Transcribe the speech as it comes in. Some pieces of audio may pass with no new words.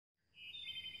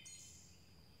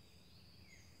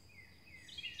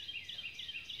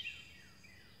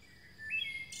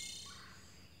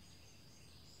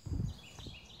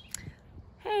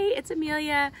it's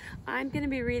Amelia. I'm going to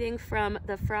be reading from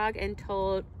the Frog and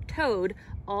Toad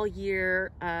All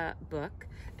Year book,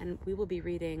 and we will be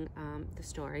reading the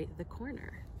story, The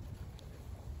Corner.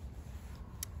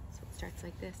 So it starts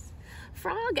like this.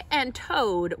 Frog and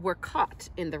Toad were caught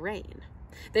in the rain.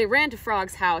 They ran to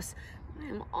Frog's house. "I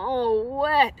am all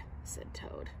wet," said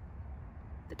Toad.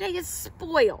 "The day is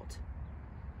spoiled."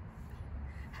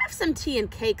 "Have some tea and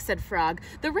cake," said Frog.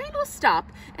 "The rain will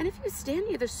stop, and if you stand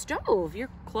near the stove, your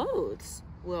clothes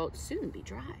will soon be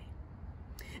dry."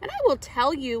 "And I will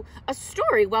tell you a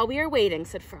story while we are waiting,"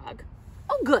 said Frog.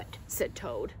 "Oh, good," said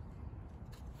Toad.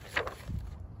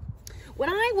 "When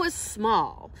I was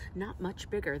small, not much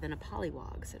bigger than a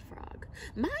pollywog," said Frog,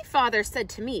 "my father said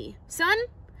to me, 'Son,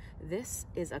 this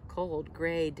is a cold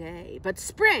gray day, but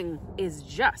spring is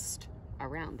just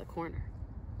around the corner.'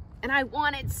 And I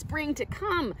wanted spring to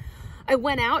come. I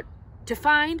went out to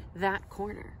find that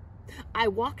corner. I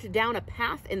walked down a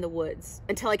path in the woods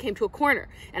until I came to a corner,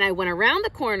 and I went around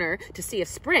the corner to see if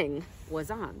spring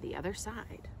was on the other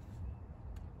side."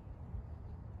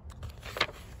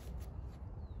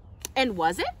 "And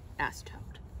was it?" asked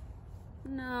Toad.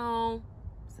 "No,"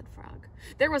 said Frog.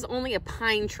 "There was only a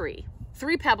pine tree,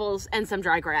 3 pebbles, and some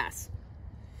dry grass.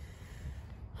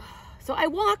 So I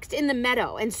walked in the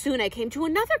meadow, and soon I came to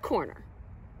another corner.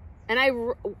 And I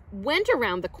went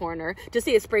around the corner to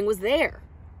see if spring was there."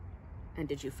 "And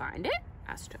did you find it?"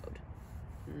 asked Toad.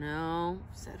 "No,"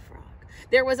 said Frog.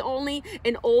 "There was only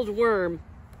an old worm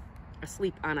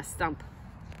asleep on a stump.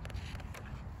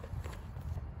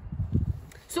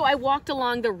 So I walked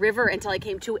along the river until I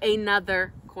came to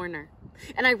another corner.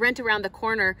 And I went around the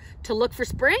corner to look for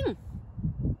spring."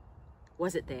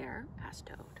 "Was it there?" asked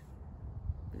Toad.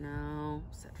 "No,"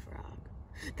 said Frog.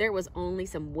 "There was only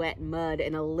some wet mud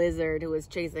and a lizard who was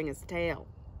chasing his tail."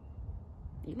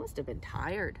 "You must have been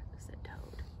tired," said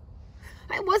Toad.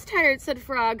 "I was tired," said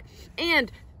Frog,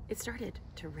 "and it started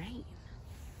to rain.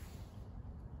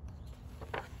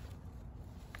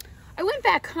 I went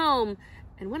back home,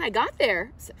 and when I got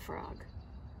there," said Frog,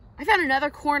 "I found another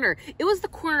corner. It was the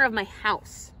corner of my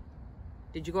house."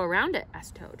 "Did you go around it?"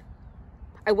 asked Toad.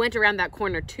 "I went around that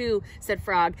corner too," said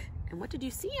Frog. "And what did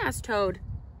you see?" asked Toad.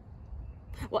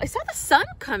 "Well, I saw the sun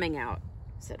coming out,"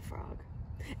 said Frog.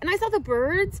 "And I saw the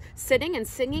birds sitting and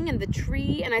singing in the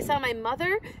tree, and I saw my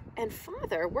mother and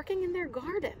father working in their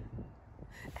garden.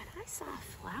 And I saw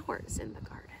flowers in the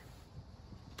garden."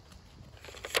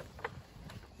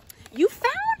 "You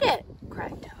found it!"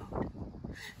 cried Toad.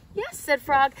 "Yes," said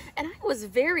Frog, "and I was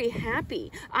very happy.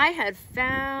 I had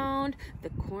found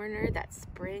the corner that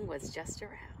spring was just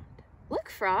around. Look,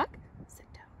 Frog," said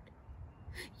Toad.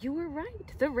 "You were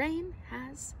right. The rain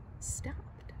has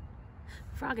stopped."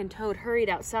 Frog and Toad hurried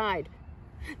outside.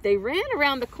 They ran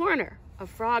around the corner of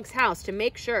Frog's house to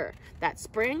make sure that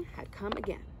spring had come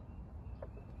again.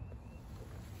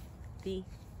 The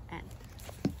end.